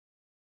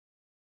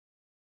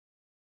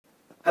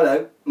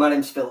Hello, my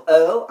name's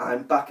Earle.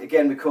 I'm back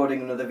again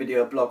recording another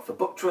video blog for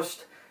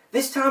BookTrust.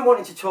 This time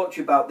wanting to talk to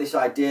you about this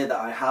idea that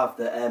I have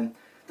that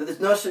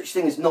there's no such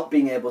thing as not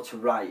being able to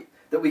write,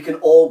 that we can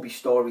all be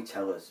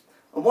storytellers.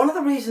 And one of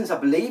the reasons I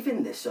believe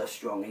in this so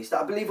strongly is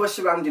that I believe we're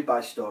surrounded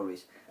by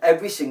stories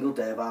every single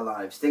day of our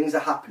lives. Things are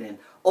happening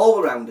all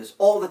around us,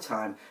 all the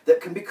time,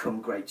 that can become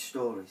great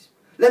stories.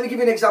 Let me give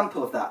you an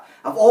example of that.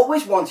 I've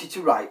always wanted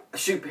to write a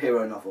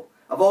superhero novel.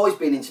 I've always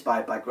been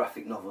inspired by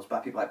graphic novels by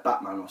people like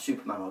Batman or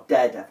Superman or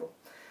Daredevil.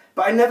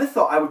 But I never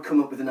thought I would come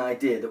up with an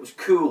idea that was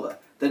cooler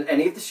than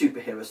any of the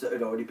superheroes that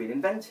had already been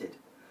invented.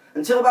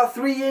 Until about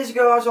 3 years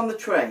ago I was on the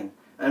train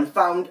and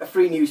found a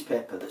free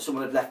newspaper that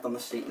someone had left on the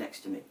seat next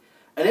to me.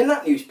 And in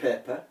that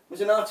newspaper was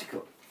an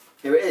article.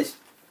 Here it is.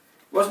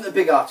 It wasn't a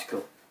big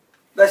article.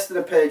 Less than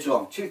a page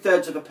long.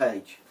 2/3 of a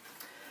page.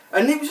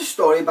 And it was a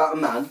story about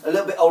a man, a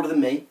little bit older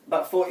than me,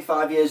 about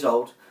 45 years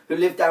old, who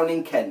lived down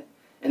in Kent,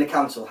 in a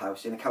council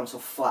house, in a council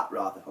flat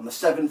rather, on the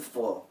 7th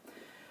floor.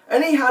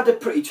 And he had a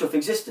pretty tough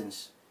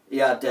existence. He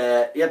had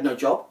no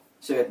job,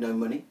 so he had no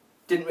money.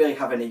 Didn't really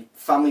have any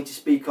family to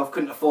speak of,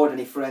 couldn't afford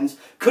any friends,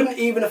 couldn't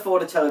even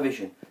afford a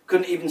television,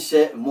 couldn't even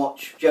sit and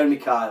watch Jeremy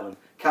Kyle and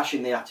Cash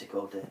in the Attic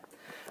all day.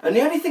 And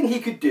the only thing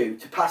he could do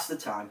to pass the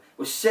time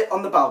was sit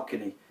on the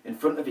balcony in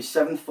front of his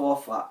 7th floor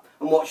flat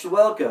and watch the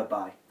world go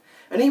by.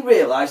 And he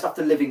realised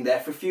after living there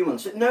for a few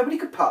months that nobody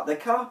could park their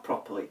car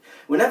properly.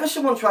 Whenever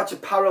someone tried to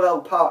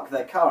parallel park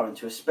their car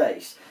into a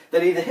space,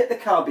 they'd either hit the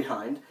car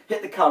behind,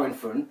 hit the car in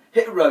front,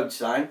 hit a road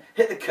sign,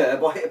 hit the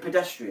curb or hit a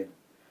pedestrian.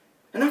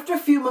 And after a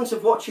few months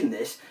of watching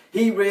this,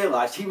 he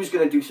realised he was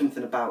going to do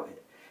something about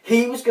it.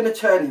 He was going to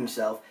turn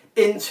himself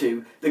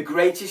into the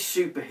greatest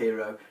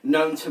superhero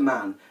known to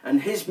man,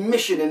 and his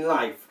mission in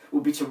life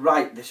would be to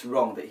right this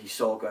wrong that he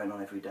saw going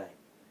on every day.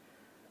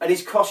 And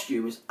his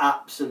costume was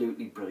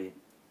absolutely brilliant.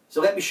 So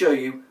let me show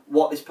you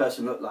what this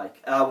person looked like.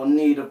 I will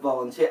need a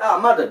volunteer.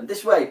 Madam,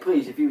 this way,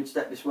 please, if you would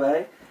step this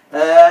way.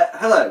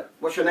 Hello,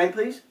 what's your name,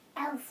 please?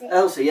 Elsie.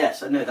 Elsie,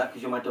 yes, I know that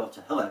because you're my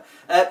daughter. Hello.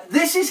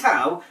 This is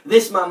how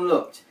this man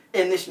looked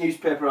in this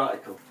newspaper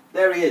article.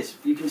 There he is.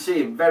 You can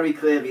see him very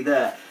clearly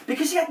there.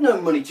 Because he had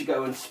no money to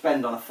go and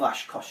spend on a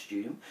flash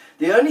costume,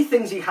 the only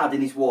things he had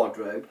in his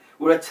wardrobe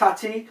were a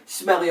tatty,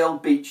 smelly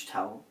old beach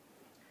towel,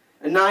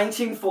 a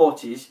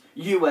 1940s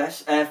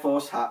US Air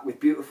Force hat with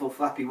beautiful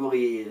flappy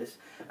woolly ears,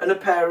 and a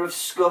pair of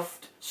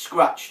scuffed,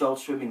 scratched old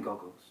swimming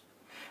goggles.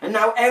 And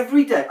now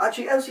every day...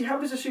 Actually, Elsie, how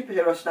does a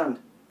superhero stand?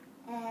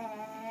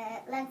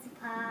 Legs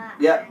apart.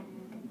 Yeah.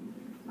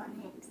 And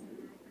on hips.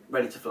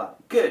 Ready to fly.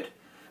 Good.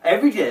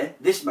 Every day,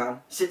 this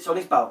man sits on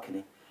his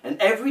balcony,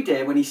 and every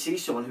day when he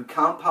sees someone who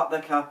can't park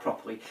their car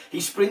properly, he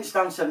sprints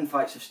down 7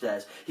 flights of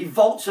stairs, he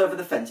vaults over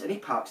the fence, and he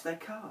parks their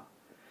car.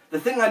 The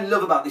thing I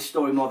love about this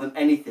story more than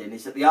anything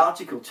is that the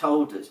article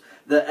told us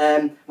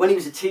that when he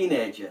was a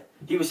teenager,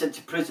 he was sent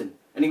to prison,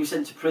 and he was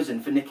sent to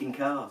prison for nicking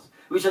cars,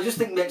 which I just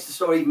think makes the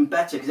story even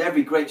better, because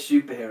every great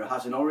superhero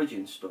has an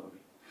origin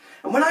story.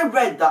 And when I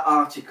read that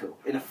article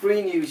in a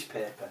free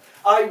newspaper,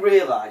 I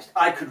realised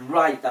I could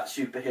write that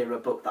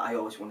superhero book that I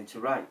always wanted to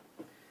write.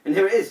 And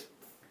here it is,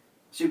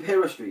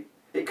 Superhero Street.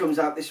 It comes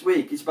out this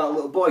week. It's about a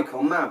little boy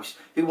called Mouse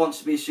who wants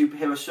to be a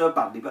superhero so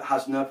badly but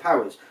has no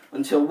powers,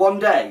 until one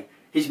day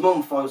his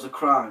mum foils a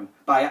crime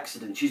by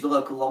accident. She's the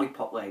local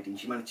lollipop lady and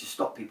she managed to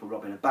stop people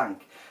robbing a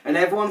bank. And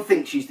everyone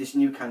thinks she's this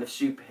new kind of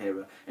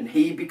superhero, and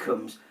he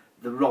becomes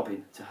the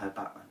Robin to her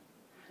Batman.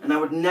 And I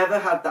would never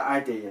have that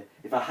idea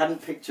if I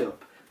hadn't picked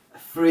up a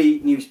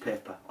free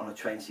newspaper on a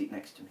train seat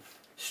next to me.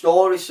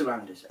 Stories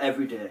surround us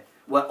every day.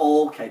 We're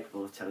all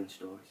capable of telling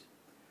stories.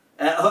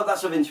 I hope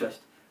that's of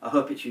interest. I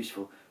hope it's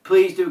useful.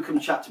 Please do come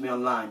chat to me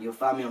online. You'll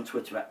find me on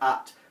Twitter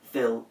at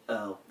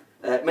 @PhilEarle.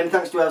 Many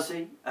thanks to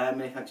Elsie.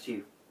 Many thanks to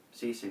you.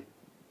 See you soon.